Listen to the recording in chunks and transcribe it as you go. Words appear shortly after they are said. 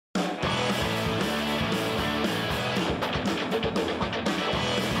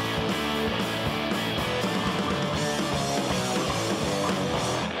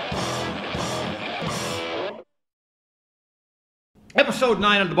Episode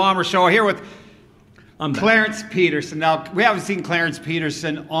 9 of the Bomber Show, here with Clarence Pettersen. Now, we haven't seen Clarence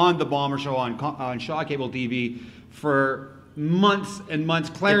Pettersen on the Bomber Show on Shaw Cable TV for months and months.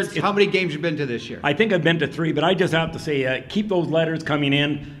 Clarence, how many games have you been to this year? I think I've been to 3, but I just have to say, keep those letters coming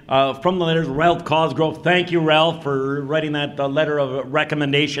in. From the letters, Ralph Cosgrove. Thank you, Ralph, for writing that letter of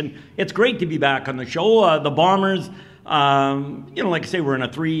recommendation. It's great to be back on the show. The Bombers, like I say, we're in a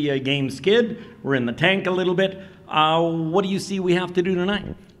 3-game skid. We're in the tank a little bit. What do you see we have to do tonight?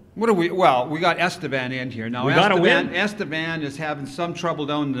 Well, we got Estevan in here. Now, we got to win. Estevan is having some trouble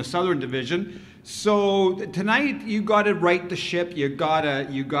down in the Southern Division. So tonight you got to right the ship. You got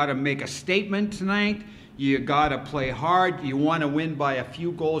to make a statement tonight. You got to play hard. You want to win by a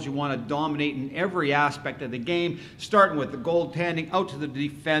few goals. You want to dominate in every aspect of the game, starting with the goaltending, out to the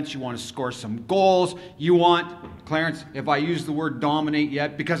defense. You want to score some goals. You want, Clarence, if I use the word dominate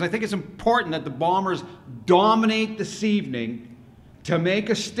yet, because I think it's important that the Bombers dominate this evening to make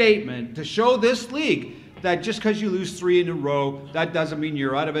a statement, to show this league that just because you lose 3 in a row, that doesn't mean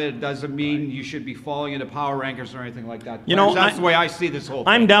you're out of it. It doesn't mean you should be falling into power rankings or anything like that. That's the way I see this whole thing.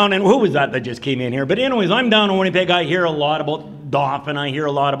 I'm down in, who was that just came in here? But anyways, I'm down in Winnipeg. I hear a lot about Dauphin. I hear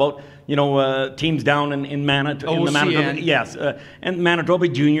a lot about, teams down in Manitoba. In the Manitoba, yes, and Manitoba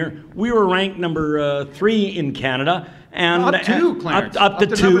Junior. We were ranked number 3 in Canada. And up to 2, Clarence. Up to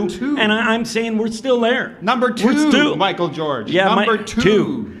 2. And I'm saying we're still there. Number 2, Michael George. Yeah, number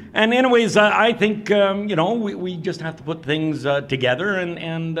 2. And anyways, I think, we just have to put things together,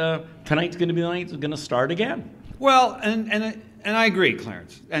 and tonight's going to be the night. It's going to start again. Well, and I agree,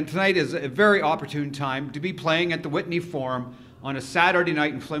 Clarence. And tonight is a very opportune time to be playing at the Whitney Forum on a Saturday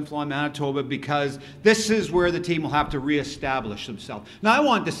night in Flin Flon, Manitoba, because this is where the team will have to reestablish themselves. Now, I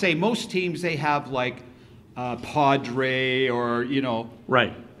want to say most teams, they have like Padre or,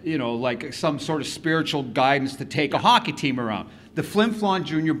 right. Like some sort of spiritual guidance to take a hockey team around. The Flin Flon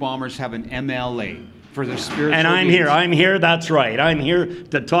Junior Bombers have an MLA for their spiritual and I'm needs. here. I'm here. That's right. I'm here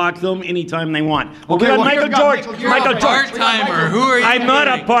to talk to them anytime they want. Well, we got Michael George. You're a part-timer. Who are you? I'm not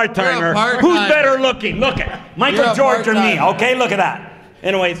a part-timer. Who's better looking? Look at Michael George or me. Okay, look at that.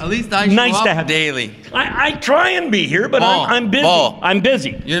 Anyways, at least I show up daily. I try and be here, but I'm busy. I'm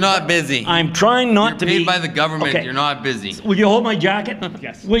busy. You're not busy. I'm trying not to be. You're paid by the government. Okay. You're not busy. Will you hold my jacket?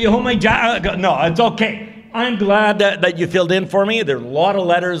 Yes. Will you hold my jacket? No, it's okay. I'm glad that you filled in for me. There's a lot of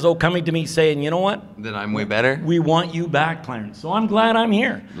letters, coming to me saying, you know what? That I'm way better? We want you back, Clarence. So I'm glad I'm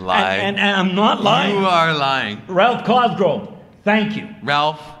here. Lie. And I'm not lying. You are lying. Ralph Cosgrove, thank you.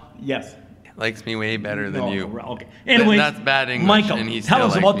 Ralph? Yes. Likes me way better than you. Okay. Anyway, that's bad English. Michael, and he tell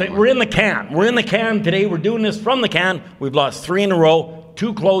us about that. We're in the can. We're in the can today. We're doing this from the can. We've lost 3 in a row,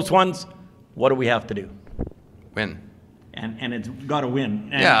 2 close ones. What do we have to do? Win. And it's got to win.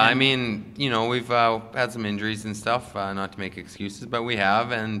 We've had some injuries and stuff, not to make excuses, but we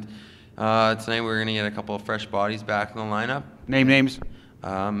have. And tonight we're going to get a couple of fresh bodies back in the lineup. Name names?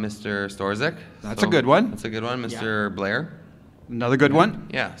 Mr. Storzik. That's a good one. That's a good one. Mr. Blair. Another good one.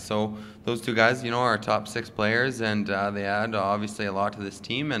 Yeah, so those 2 guys, are our top 6 players, and they add obviously a lot to this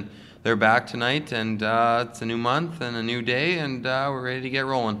team, and they're back tonight, and it's a new month and a new day, and we're ready to get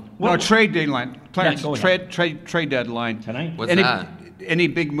rolling. Well, trade deadline. Clarence, yeah, trade deadline. Tonight? What's that? Any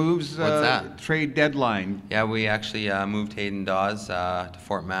big moves? What's that? Trade deadline. Yeah, we actually moved Hayden Dawes to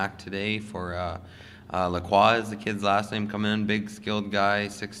Fort Mac today for Lacroix is the kid's last name coming in. Big, skilled guy,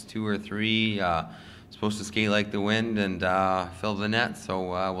 6'2" or 3. Supposed to skate like the wind and fill the net,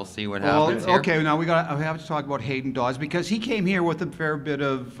 so we'll see what happens here. Okay, now we have to talk about Hayden Dawes because he came here with a fair bit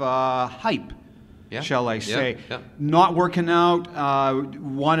of hype, shall I say. Yeah. Not working out,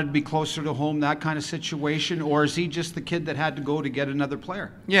 wanted to be closer to home, that kind of situation, or is he just the kid that had to go to get another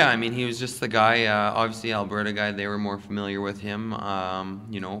player? Yeah, he was just the guy, obviously Alberta guy, they were more familiar with him,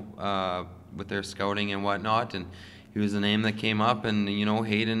 with their scouting and whatnot, and he was the name that came up, and,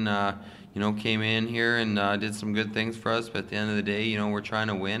 Hayden, came in here and did some good things for us. But at the end of the day, we're trying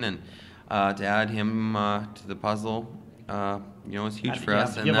to win, and to add him to the puzzle, is huge for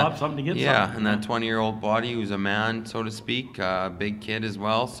us. And give up something to get something. And that 20-year-old body who's a man, so to speak, big kid as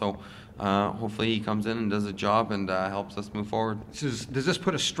well. So hopefully he comes in and does a job and helps us move forward. Does this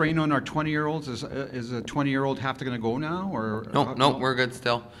put a strain on our 20-year-olds? Is a 20-year-old have to go now? Or No, we're good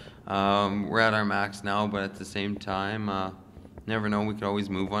still. We're at our max now, but at the same time, never know. We could always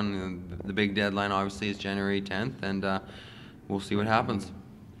move on. The big deadline, obviously, is January 10th, and we'll see what happens.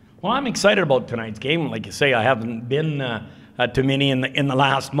 Well, I'm excited about tonight's game. Like you say, I haven't been to many in the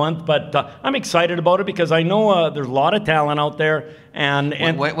last month, but I'm excited about it because I know there's a lot of talent out there.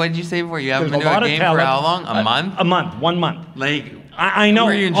 And what did you say before? You haven't been to a game for how long? A month? A month. 1 month. Like I know.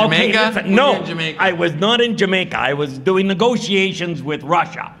 Were you in Jamaica? Okay, listen, Were no, you in Jamaica? I was not in Jamaica. I was doing negotiations with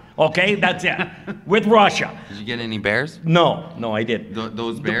Russia. Okay, that's it. With Russia. Did you get any bears? No, I did.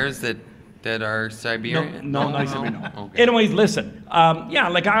 Those bears that are Siberian? No. Okay. Anyways, listen.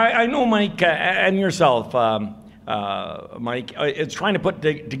 Like I know Mike and yourself, Mike, it's trying to put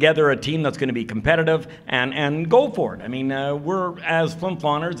together a team that's going to be competitive and go for it. I mean, we're, as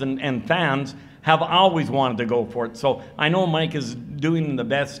Flin-Floners and fans, have always wanted to go for it. So I know Mike is doing the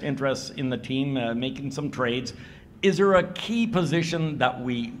best interests in the team, making some trades. Is there a key position that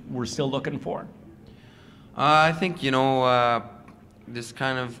we're still looking for? I think, this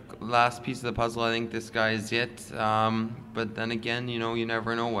kind of last piece of the puzzle, I think this guy is it. But then again, you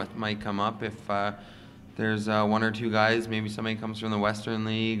never know what might come up. If there's one or two guys, maybe somebody comes from the Western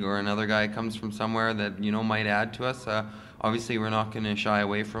League or another guy comes from somewhere that, might add to us. Obviously, we're not going to shy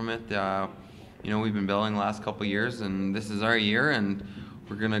away from it. We've been building the last couple of years, and this is our year, and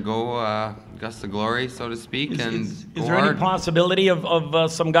we're going to go gust the glory, so to speak, Is there any possibility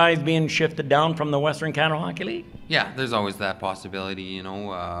of some guys being shifted down from the Western Canada Hockey League? Yeah, there's always that possibility,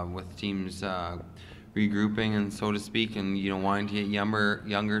 with teams regrouping and so to speak, and wanting to get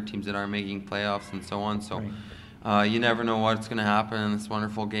younger teams that aren't making playoffs and so on. So you never know what's going to happen in this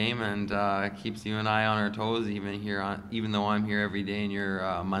wonderful game, and it keeps you and I on our toes. Even though I'm here every day, and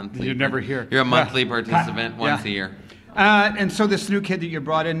you're monthly. You're never here. You're a monthly participant once a year. And so this new kid that you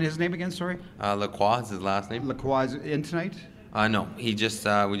brought in, his name again? Sorry. Lacroix is his last name. Lacroix is in tonight. No, he just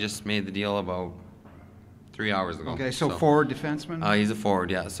we just made the deal about 3 hours ago. Okay, so forward defenseman? He's a forward,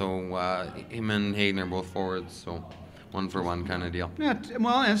 yeah. So him and Hayden are both forwards, so one-for-one kind of deal. Yeah,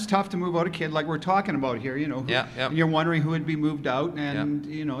 well, it's tough to move out a kid like we're talking about here, Yeah. You're wondering who would be moved out, and,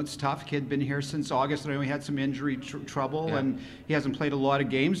 it's tough. Kid been here since August. I know he had some injury trouble, and he hasn't played a lot of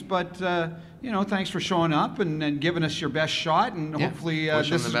games, but, thanks for showing up and giving us your best shot, and hopefully this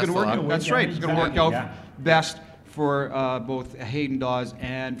is going to work out. That's right. It's going to work out best for both Hayden Dawes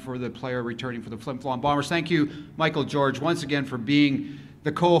and for the player returning for the Flin-Flon Bombers. Thank you, Michael George, once again for being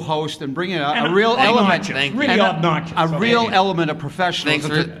the co-host and bringing a real element, element of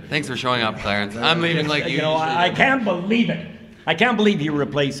professionalism. Thanks for showing up, Clarence. I'm leaving like you. I can't believe it. I can't believe you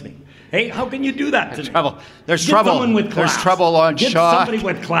replaced me. Hey, how can you do that? There's trouble. There's Get trouble. Someone with class. There's trouble on Get Shaw. Somebody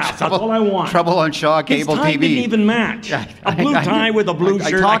with class. That's all I want. Trouble on Shaw Cable His tie TV. didn't even match. A blue tie with a blue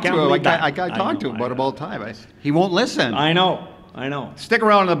shirt. I talk to him about it all the time. He won't listen. I know. Stick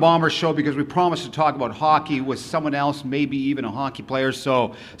around on the Bombers show because we promised to talk about hockey with someone else, maybe even a hockey player.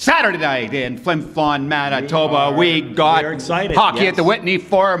 So Saturday night in Flin-Flon, Manitoba, we got hockey at the Whitney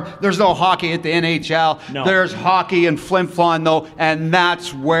Forum. There's no hockey at the NHL. No. There's hockey in Flin-Flon, though, and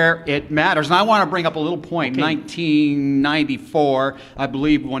that's where it matters. And I want to bring up a little point. 1994, I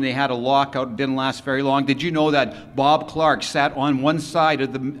believe, when they had a lockout, it didn't last very long. Did you know that Bob Clark sat on one side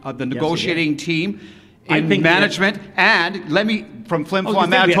of the negotiating team? In management, and from Flin-Flon,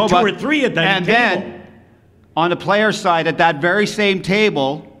 Manitoba, 2 or 3 at that and table. then on the player side at that very same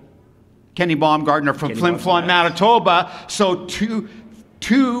table, Kenny Baumgartner from Flin-Flon, Manitoba. So two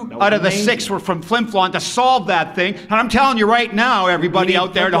out of the 6 were from Flin-Flon to solve that thing. And I'm telling you right now, everybody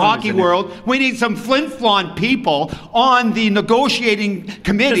out there in the hockey world, we need some Flin-Flon people on the negotiating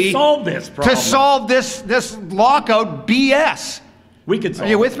committee to solve this problem. To solve this lockout BS. We could solve it.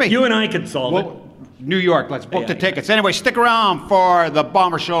 Are you with me? You and I could solve it. New York, let's book the tickets. Anyway, stick around for the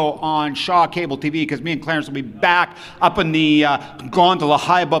Bomber Show on Shaw Cable TV because me and Clarence will be back up in the gondola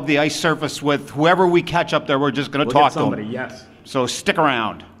high above the ice surface with whoever we catch up there. We're just going to talk to them. Yes. So stick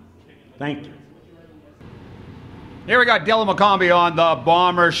around. Thank you. Here we got Dillan McCombie on the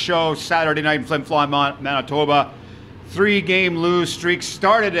Bomber Show Saturday night in Flin-Flon, Manitoba. 3-game lose streak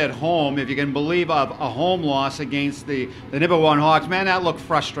started at home, if you can believe, a home loss against the Nipawin Hawks. Man, that looked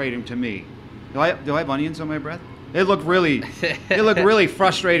frustrating to me. Do I have onions on my breath? It looked really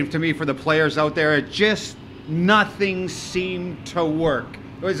frustrating to me for the players out there. It just nothing seemed to work.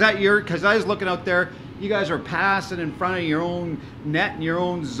 Was that because I was looking out there, you guys are passing in front of your own net in your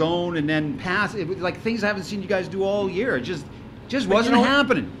own zone, and then pass. It was like things I haven't seen you guys do all year. It just wasn't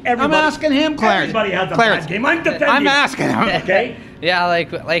happening. I'm asking him, Clarence. Everybody has a bad game. I'm defending. I'm asking him. Okay. Yeah, like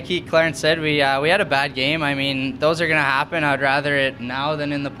Clarence said, we had a bad game. I mean, those are gonna happen. I'd rather it now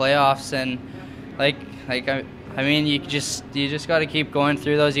than in the playoffs. And I mean, you just got to keep going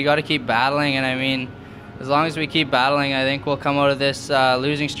through those. You got to keep battling. And I mean, as long as we keep battling, I think we'll come out of this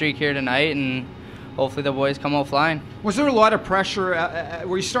losing streak here tonight, and hopefully the boys come out flying. Was there a lot of pressure?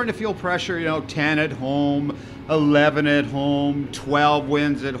 Were you starting to feel pressure? 10 at home, 11 at home, 12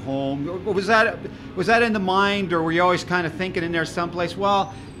 wins at home. Was that in the mind, or were you always kind of thinking in there someplace?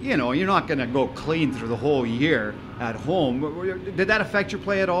 Well, you're not going to go clean through the whole year. at home. Did that affect your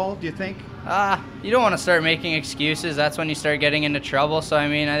play at all, do you think? You don't want to start making excuses. That's when you start getting into trouble. So I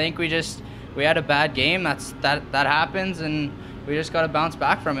mean, I think we had a bad game. That happens, and we just got to bounce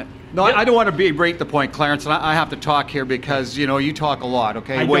back from it. No, I don't want to break the point, Clarence, and I have to talk here because you talk a lot.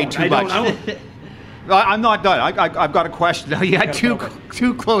 Okay, way too much. I'm not done. I've got a question now. You had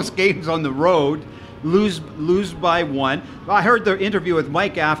two close games on the road. Lose by 1. I heard the interview with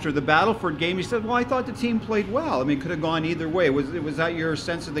Mike after the Battleford game. He said, "Well, I thought the team played well. I mean, could have gone either way." Was that your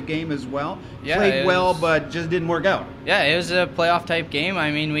sense of the game as well? Yeah, played well, but just didn't work out. Yeah, it was a playoff type game.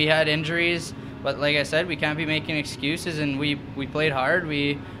 I mean, we had injuries, but like I said, we can't be making excuses. And we played hard.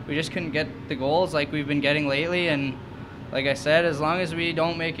 We just couldn't get the goals like we've been getting lately. And like I said, as long as we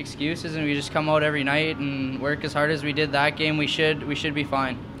don't make excuses and we just come out every night and work as hard as we did that game, we should be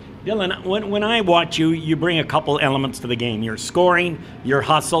fine. Dylan, when I watch you, you bring a couple elements to the game. Your scoring, your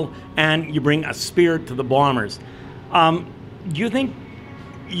hustle, and you bring a spirit to the Bombers. Do you think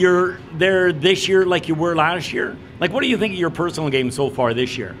you're there this year like you were last year? Like, what do you think of your personal game so far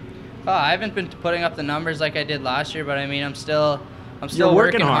this year? I haven't been putting up the numbers like I did last year, but I mean, I'm still You're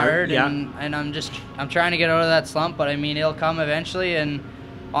working hard, yeah. and I'm trying to get out of that slump. But I mean, it'll come eventually. And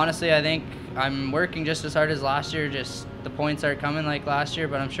honestly, I think I'm working just as hard as last year. Just the points aren't coming like last year,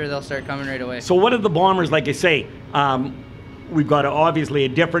 but I'm sure they'll start coming right away. So what did the Bombers, like I say, we've got obviously a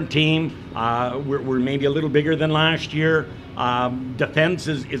different team. We're maybe a little bigger than last year. Defense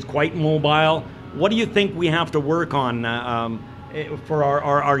is quite mobile. What do you think we have to work on for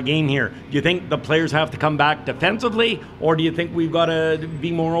our game here? Do you think the players have to come back defensively, or do you think we've got to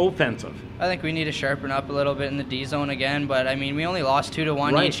be more offensive? I think we need to sharpen up a little bit in the D zone again, but I mean, we only lost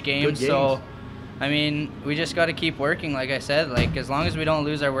 2-1 Right. each game, Good games. so I mean, we just got to keep working. Like I said, like as long as we don't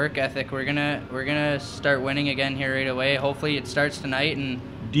lose our work ethic, we're gonna start winning again here right away. Hopefully, it starts tonight, and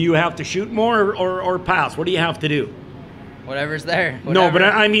Do you have to shoot more or pass? What do you have to do? whatever's there. No, whatever.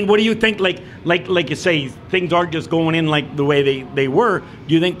 but I mean, what do you think? Like you say, things aren't just going in like the way they were.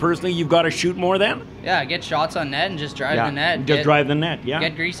 Do you think personally you've got to shoot more then? Yeah, get shots on net and just drive the net. Just drive the net. Yeah.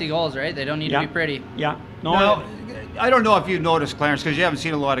 Get greasy goals, right? They don't need to be pretty. Yeah. No, I don't know if you've noticed, Clarence, because you haven't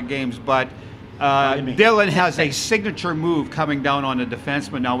seen a lot of games, but Dylan has a signature move coming down on the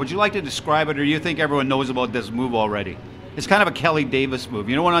defenseman now. Would you like to describe it, or do you think everyone knows about this move already? It's kind of a Kelly Davis move.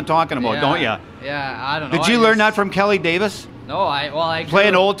 You know what I'm talking about, don't you? Yeah, I don't know. Did you learn that from Kelly Davis? No, I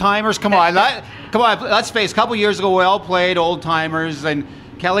Playing old timers? Come on, let's face. A couple years ago, we all played old timers, and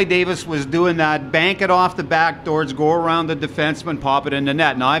Kelly Davis was doing that. Bank it off the back doors, go around the defenseman, pop it in the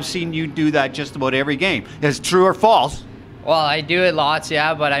net. Now I've seen you do that just about every game. Is it true or false? Well, I do it lots,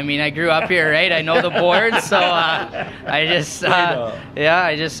 yeah, but I mean, I grew up here, right? I know the boards, so I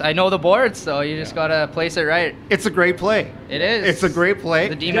know the boards, so you just gotta place it right. It's a great play. It is. It's a great play.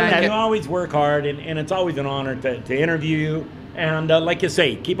 The D-man You always work hard, and it's always an honor to interview you. And like you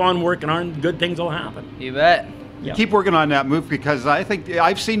say, keep on working hard, and good things will happen. You bet. Yeah. Keep working on that move, because I think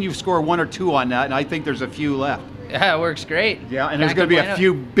I've seen you score 1 or 2 on that, and I think there's a few left. Yeah, it works great. Yeah, and there's going to be a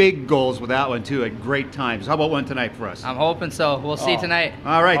few big goals with that one too at great times. How about one tonight for us? I'm hoping so. We'll see tonight.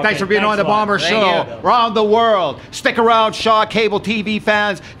 All right, Okay, thanks for being thanks on the a lot. Bomber Thank Show you. around the world. Stick around, Shaw Cable TV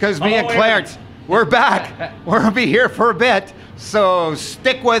fans, because me and Hello, Clarence, we're back. We're going to be here for a bit, so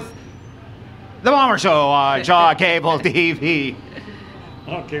stick with the Bomber Show on Shaw Cable TV.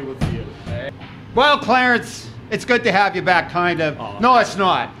 Okay, we'll see you. Well, Clarence, it's good to have you back, kind of. No, it's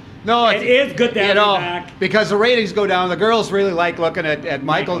not. No, It is good to have you back. because the ratings go down. The girls really like looking at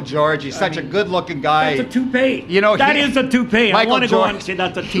Michael George. He's such a good-looking guy. That's a toupee. You know, that is a toupee. I Michael want to go George, on and say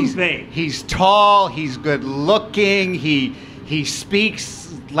that's a toupee. He's tall. He's good-looking. He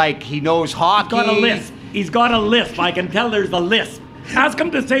speaks like he knows hockey. He's got a lisp. He's got a lisp. I can tell there's a lisp. Ask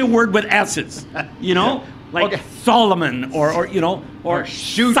him to say a word with S's. You know, like Okay. Solomon or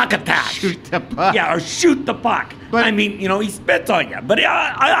shoot succotash. shoot the puck. Yeah, or shoot the puck. But- I mean, he spits on you. But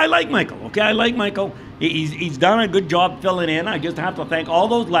I like Michael. Okay, I like Michael. He's done a good job filling in. I just have to thank all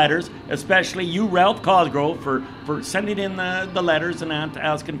those letters, especially you, Ralph Cosgrove, for sending in the letters and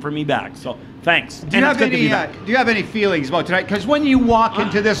asking for me back. So thanks. Do you have any feelings about tonight? Because when you walk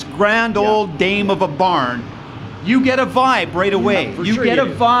into this grand old dame of a barn, you get a vibe right away. Yeah, for you sure get you a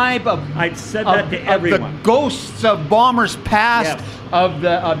do. vibe of I've said that to of everyone. the ghosts of Bombers past, Yes. of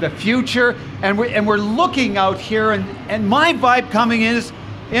the future, and we're looking out here, and my vibe coming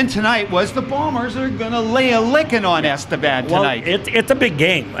in tonight was the Bombers are going to lay a licking on Estevan tonight. Well, it's a big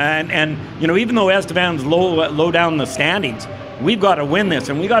game, and even though Estevan's low down the standings, we've got to win this,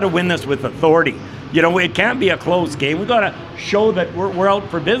 and we got to win this with authority. It can't be a close game. We got to show that we're out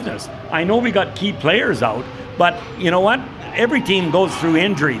for business. I know we got key players out, but you know what? Every team goes through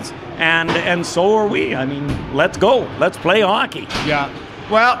injuries, and so are we. I mean, let's go. Let's play hockey. Yeah.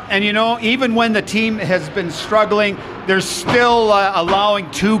 Well, and you know, even when the team has been struggling, they're still allowing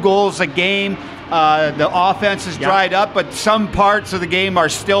 2 goals a game. The offense is dried up, but some parts of the game are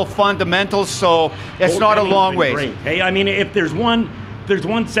still fundamentals, so it's not a long way. Hey, I mean, if there's one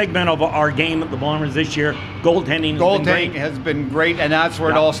segment of our game at the Bombers this year, goaltending has been great, and that's where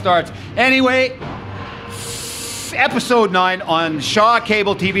it all starts. Anyway, episode 9 on Shaw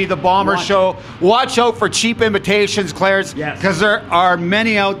Cable TV, the Bomber Show. Watch out for cheap imitations, Clarence, because there are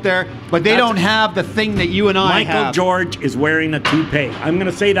many out there, but they don't have the thing that you and I have. Michael George is wearing a toupee. I'm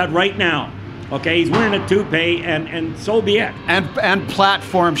going to say that right now. Okay, he's wearing a toupee, and so be it. And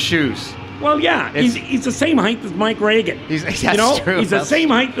platform shoes. Well, yeah, he's the same height as Mike Reagan. That's true. He's the same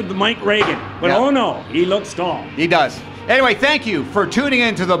height as Mike Reagan. But oh no, he looks tall. He does. Anyway, thank you for tuning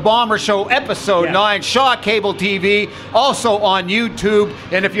in to the Bomber Show, episode 9, Shaw Cable TV, also on YouTube.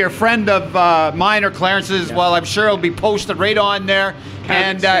 And if you're a friend of mine or Clarence's, well, I'm sure it'll be posted right on there.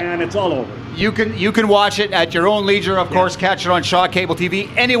 And it's all over. You can watch it at your own leisure, of course. Catch it on Shaw Cable TV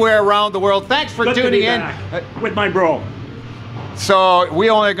anywhere around the world. Thanks for tuning in. With my bro. So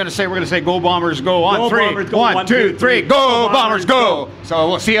we're going to say go Bombers go on 3. Bombers, go. 1, 2, 3, go Bombers go. So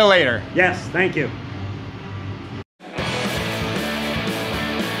we'll see you later. Yes, thank you.